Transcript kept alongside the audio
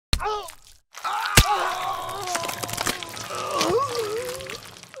Come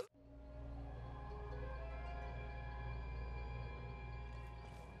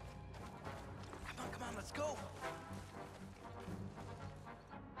on, let's go.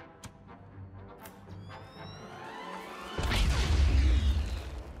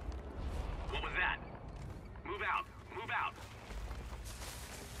 What was that? Move out. Move out.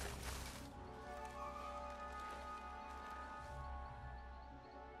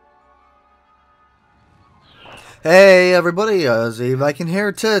 Hey everybody, Aussie Viking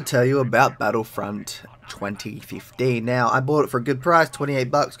here to tell you about BattleFront 2015. Now, I bought it for a good price,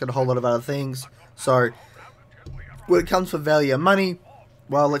 28 bucks, got a whole lot of other things. So, when it comes for value of money,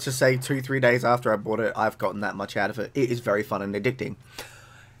 well, let's just say 2-3 days after I bought it, I've gotten that much out of it. It is very fun and addicting.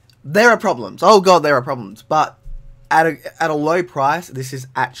 There are problems. Oh god, there are problems. But at a low price, this is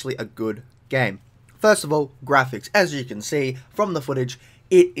actually a good game. First of all, graphics. As you can see from the footage,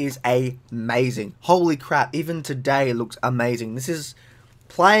 it is amazing. Holy crap, even today it looks amazing. This is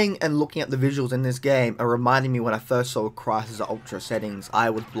playing and looking at the visuals in this game are reminding me when I first saw Crisis Ultra settings. I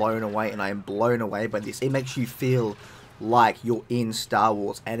was blown away, and I am blown away by this. It makes you feel like you're in Star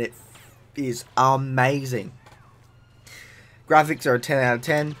Wars, and it is amazing. Graphics are a 10 out of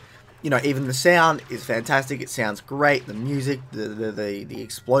 10. You know, even the sound is fantastic. It sounds great. The music, the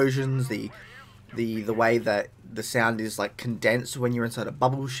explosions, the way that the sound is like condensed when you're inside a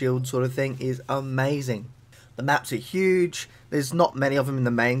bubble shield sort of thing is amazing. The maps are huge. There's not many of them in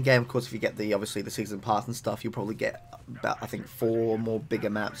the main game. Of course, if you get obviously the season pass and stuff, you'll probably get about, I think, 4 more bigger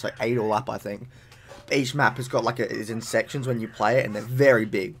maps, so 8 all up, I think. Each map has got is in sections when you play it, and they're very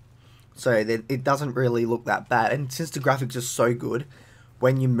big. So it doesn't really look that bad. And since the graphics are so good,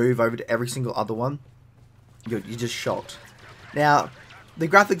 when you move over to every single other one, you're just shocked. Now, the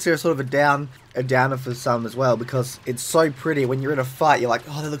graphics are sort of a downer for some as well, because it's so pretty. When you're in a fight, you're like,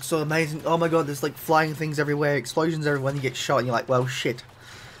 oh, they look so amazing. Oh my god, there's like flying things everywhere, explosions everywhere, and you get shot, and you're like, well, shit.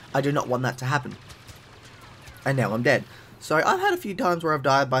 I do not want that to happen. And now I'm dead. So I've had a few times where I've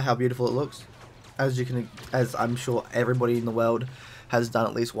died by how beautiful it looks, as I'm sure everybody in the world has done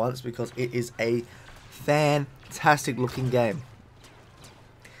at least once, because it is a fantastic looking game.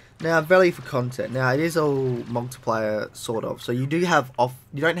 Now, value for content. Now, it is all multiplayer, sort of. So you don't have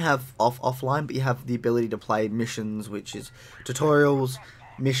offline, but you have the ability to play missions, which is tutorials,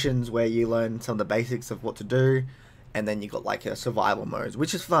 missions where you learn some of the basics of what to do, and then you got like a survival mode,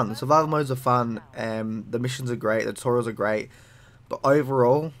 which is fun. The survival modes are fun, the missions are great, the tutorials are great, but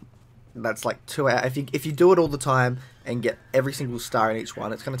overall, that's like 2 hours. If you do it all the time and get every single star in each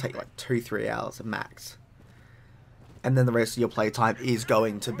one, it's going to take like 2-3 hours max. And then the rest of your playtime is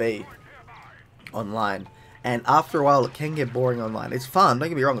going to be online. And after a while, it can get boring online. It's fun, don't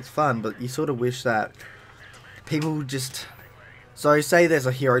get me wrong, it's fun, but you sort of wish that people just... So, say there's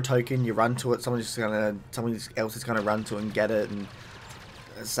a hero token, you run to it, someone else is gonna run to it and get it, and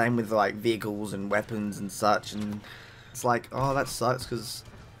same with like vehicles and weapons and such, and it's like, oh, that sucks, because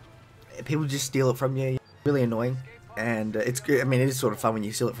people just steal it from you. It's really annoying. And it's good. I mean, it is sort of fun when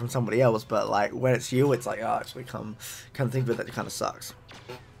you steal it from somebody else, but like when it's you, it's like, oh, actually, come think of it, that kind of sucks.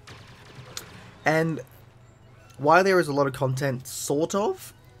 And while there is a lot of content, sort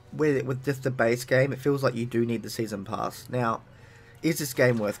of, with just the base game, it feels like you do need the season pass. Now, is this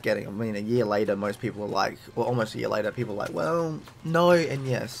game worth getting? I mean, a year later, most people are like, or almost a year later, people are like, well, no and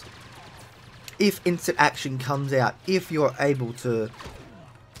yes. If instant action comes out, if you're able to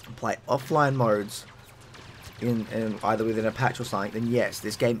play offline modes, in either within a patch or something, then yes,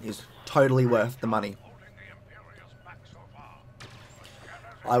 this game is totally worth the money.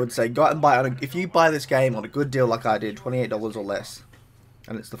 I would say go out and buy it. If you buy this game on a good deal like I did, $28 or less,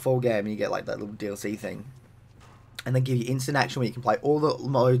 and it's the full game, and you get like that little DLC thing, and they give you instant action where you can play all the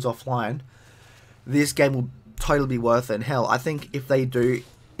modes offline, this game will totally be worth it. And hell, I think if they do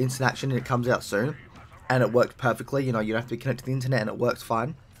instant action and it comes out soon, and it works perfectly, you know, you don't have to be connected to the internet and it works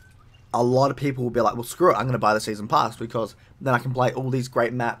fine, a lot of people will be like, well, screw it, I'm going to buy the season pass, because then I can play all these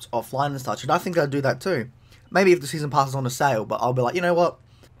great maps offline and such. And I think I'd do that too. Maybe if the season pass is on a sale, but I'll be like, you know what,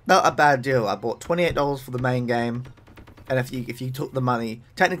 not a bad deal. I bought $28 for the main game, and if you took the money,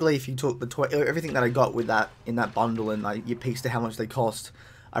 technically if you took everything that I got with that in that bundle, and you pieced to how much they cost,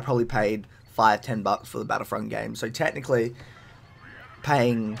 I probably paid $5-10 bucks for the Battlefront game. So technically,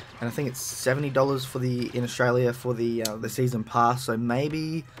 paying, and I think it's $70 for in Australia for the season pass. So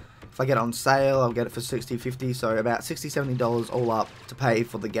maybe if I get it on sale, I'll get it for $60-50, so about $60-70 all up to pay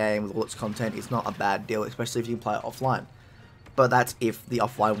for the game with all its content. It's not a bad deal, especially if you can play it offline. But that's if the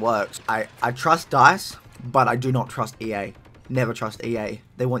offline works. I trust DICE, but I do not trust EA. Never trust EA.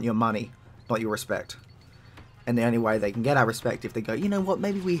 They want your money, not your respect. And the only way they can get our respect if they go, you know what,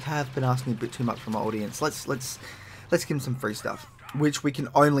 maybe we have been asking a bit too much from our audience. Let's give them some free stuff, which we can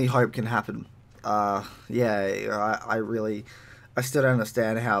only hope can happen. Yeah, I still don't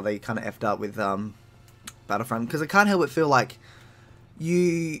understand how they kind of effed up with Battlefront, because I can't help but feel like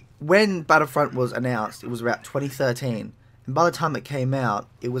when Battlefront was announced, it was about 2013, and by the time it came out,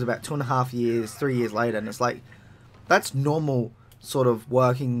 it was about 2.5 years, 3 years later, and it's like, that's normal sort of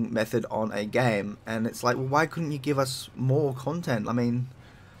working method on a game, and it's like, well, why couldn't you give us more content? I mean,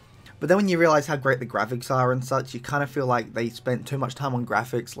 but then when you realize how great the graphics are and such, you kind of feel like they spent too much time on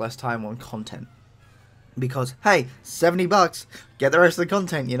graphics, less time on content. Because, hey, $70, get the rest of the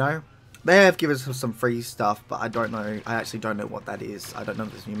content, you know? They have given us some free stuff, but I don't know, I actually don't know what that is. I don't know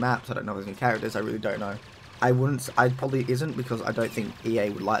if there's new maps, I don't know if there's new characters, I really don't know. I probably isn't, because I don't think EA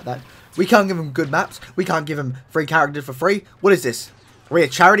would like that. We can't give them good maps, we can't give them free characters for free. What is this? Are we a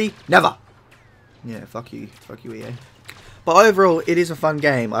charity? Never! Yeah, fuck you EA. But overall, it is a fun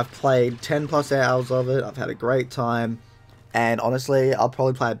game. I've played 10 plus hours of it, I've had a great time. And honestly, I'll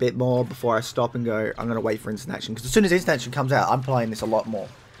probably play a bit more before I stop and go, I'm going to wait for Instant Action. Because as soon as Instant Action comes out, I'm playing this a lot more.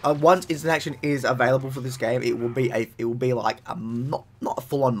 Once Instant Action is available for this game, it will be like a, not a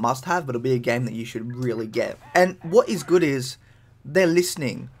full-on must-have, but it'll be a game that you should really get. And what is good is, they're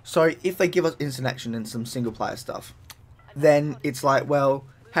listening. So if they give us Instant Action and some single-player stuff, then it's like, well,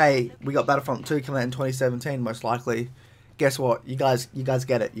 hey, we got Battlefront 2 coming out in 2017, most likely. Guess what? You guys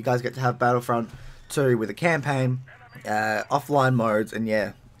get it. You guys get to have Battlefront 2 with a campaign, offline modes, and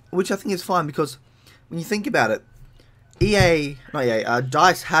yeah, which I think is fine, because when you think about it,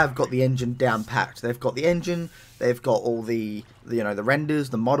 DICE have got the engine down packed. They've got the engine, they've got all the the renders,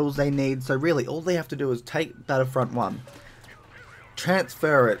 the models they need. So really, all they have to do is take Battlefront 1,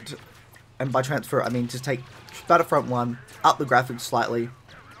 transfer it, and by transfer I mean just take Battlefront 1, up the graphics slightly,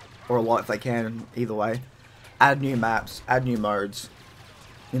 or a lot if they can, either way, add new maps, add new modes,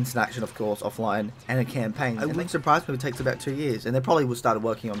 Instant Action, of course, offline, and a campaign. It wouldn't surprise me if it takes about 2 years. And they probably would started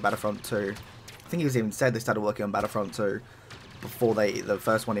working on Battlefront 2. I think it was even said they started working on Battlefront 2 before the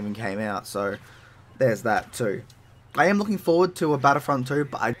first one even came out. So there's that too. I am looking forward to a Battlefront 2,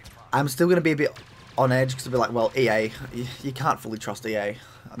 but I'm still going to be a bit on edge, because I'll be like, well, EA, you can't fully trust EA.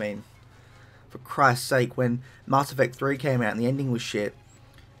 I mean, for Christ's sake, when Mass Effect 3 came out and the ending was shit,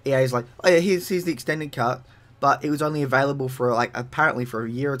 EA's like, oh yeah, here's the extended cut. But it was only available for, like, apparently for a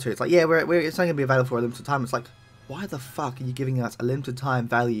year or two. It's like, yeah, it's only going to be available for a limited time. It's like, why the fuck are you giving us a limited time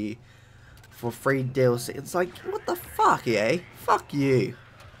value for free DLC? It's like, what the fuck, EA? Fuck you.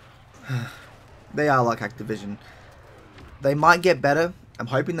 They are like Activision. They might get better. I'm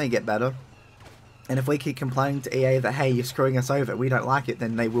hoping they get better. And if we keep complaining to EA that, hey, you're screwing us over, we don't like it,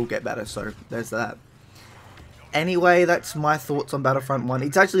 then they will get better. So, there's that. Anyway, that's my thoughts on Battlefront 1.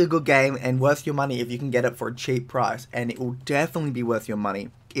 It's actually a good game and worth your money if you can get it for a cheap price. And it will definitely be worth your money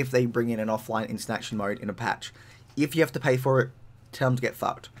if they bring in an offline Instant Action mode in a patch. If you have to pay for it, tell them to get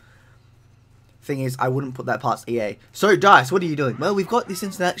fucked. Thing is, I wouldn't put that past EA. So, DICE, what are you doing? Well, we've got this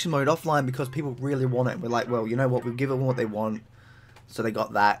Instant Action mode offline because people really want it. We're like, well, you know what? We'll give them what they want. So they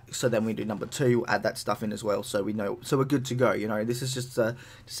got that. So then we do number 2, add that stuff in as well. So we know. So we're good to go. You know, this is just to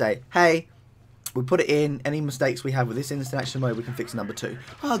say, hey, we put it in, any mistakes we have with this Instant Action mode, we can fix number 2.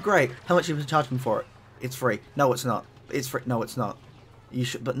 Oh, great. How much are you charging for it? It's free. No, it's not. It's free. No, it's not. You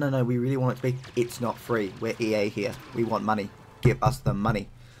should, but no, we really want it to be. It's not free. We're EA here. We want money. Give us the money.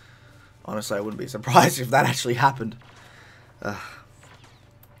 Honestly, I wouldn't be surprised if that actually happened. Tell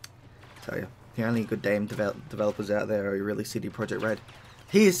you, the only good game developers out there are really CD Projekt Red.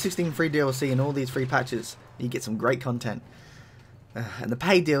 Here's 16 free DLC and all these free patches. You get some great content. And the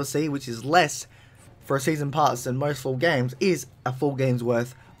paid DLC, which is less for a season pass than most full games, is a full game's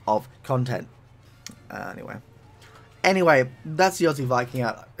worth of content. Anyway, that's the Aussie Viking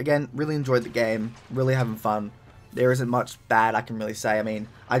out. Again, really enjoyed the game, really having fun. There isn't much bad I can really say. I mean,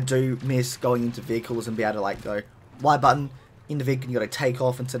 I do miss going into vehicles and be able to like go Y button in the vehicle, you got to take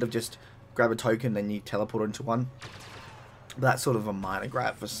off instead of just grab a token and you teleport into one. But that's sort of a minor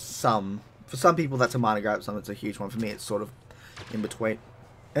gripe for some. For some people, that's a minor gripe. Some it's a huge one. For me, it's sort of in between.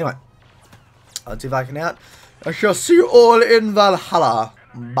 Anyway, I'll see Viking out. I shall see you all in Valhalla.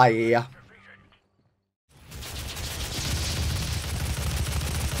 Bye.